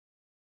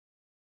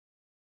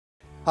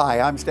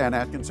Hi, I'm Stan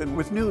Atkinson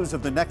with news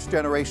of the next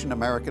generation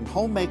American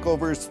Home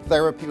Makeovers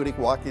therapeutic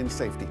walk-in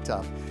safety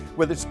tub.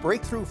 With its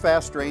breakthrough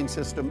fast drain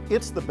system,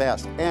 it's the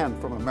best, and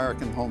from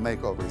American Home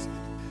Makeovers.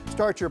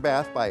 Start your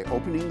bath by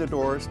opening the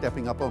door,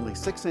 stepping up only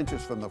 6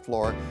 inches from the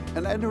floor,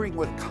 and entering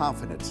with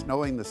confidence,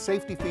 knowing the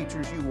safety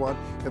features you want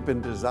have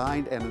been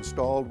designed and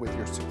installed with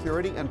your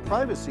security and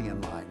privacy in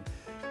mind.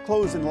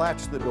 Close and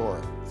latch the door,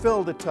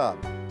 fill the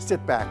tub,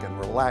 sit back and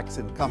relax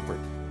in comfort.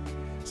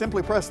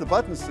 Simply press the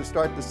buttons to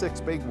start the 6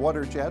 big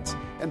water jets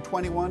and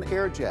 21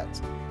 air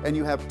jets, and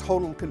you have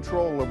total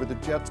control over the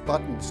jet's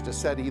buttons to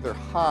set either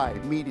high,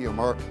 medium,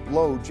 or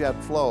low jet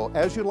flow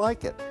as you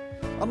like it.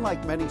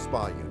 Unlike many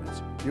spa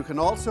units, you can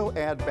also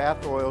add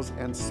bath oils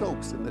and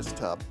soaps in this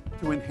tub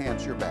to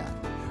enhance your bath.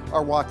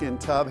 Our walk-in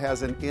tub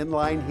has an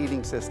inline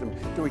heating system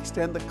to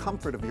extend the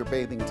comfort of your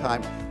bathing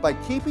time by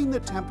keeping the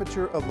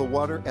temperature of the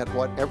water at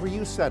whatever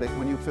you set it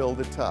when you fill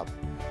the tub.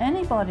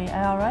 Anybody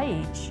our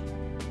age,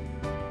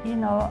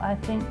 I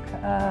think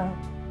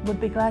would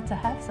be glad to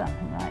have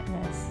something like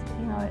this.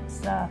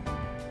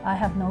 I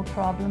have no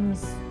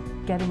problems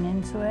getting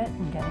into it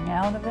and getting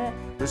out of it.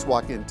 This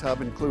walk-in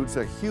tub includes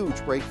a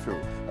huge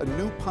breakthrough, a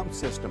new pump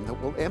system that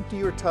will empty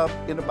your tub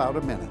in about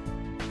a minute.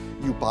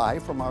 You buy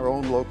from our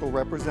own local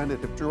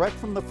representative direct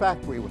from the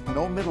factory with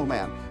no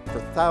middleman for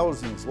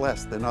thousands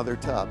less than other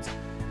tubs.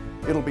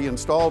 It'll be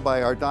installed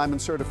by our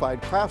Diamond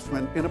certified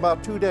craftsmen in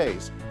about 2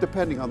 days,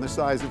 depending on the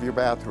size of your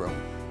bathroom.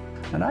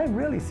 And I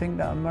really think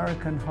that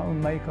American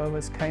Home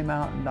Makeovers came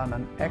out and done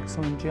an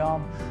excellent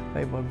job.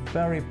 They were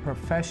very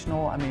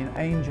professional.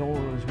 Angel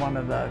was one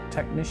of the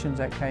technicians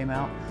that came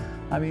out.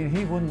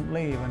 He wouldn't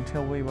leave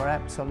until we were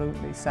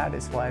absolutely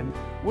satisfied.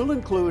 We'll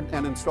include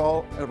and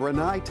install a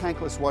Renai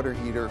tankless water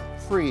heater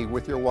free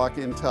with your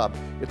walk-in tub.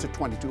 It's a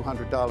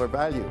 $2,200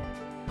 value.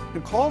 You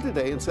can call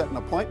today and set an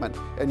appointment,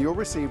 and you'll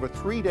receive a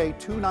 3-day,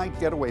 2-night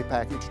getaway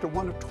package to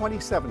one of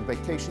 27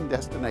 vacation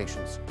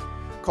destinations.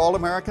 Call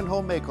American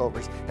Home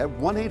Makeovers at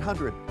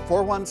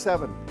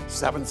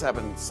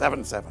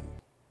 1-800-417-7777.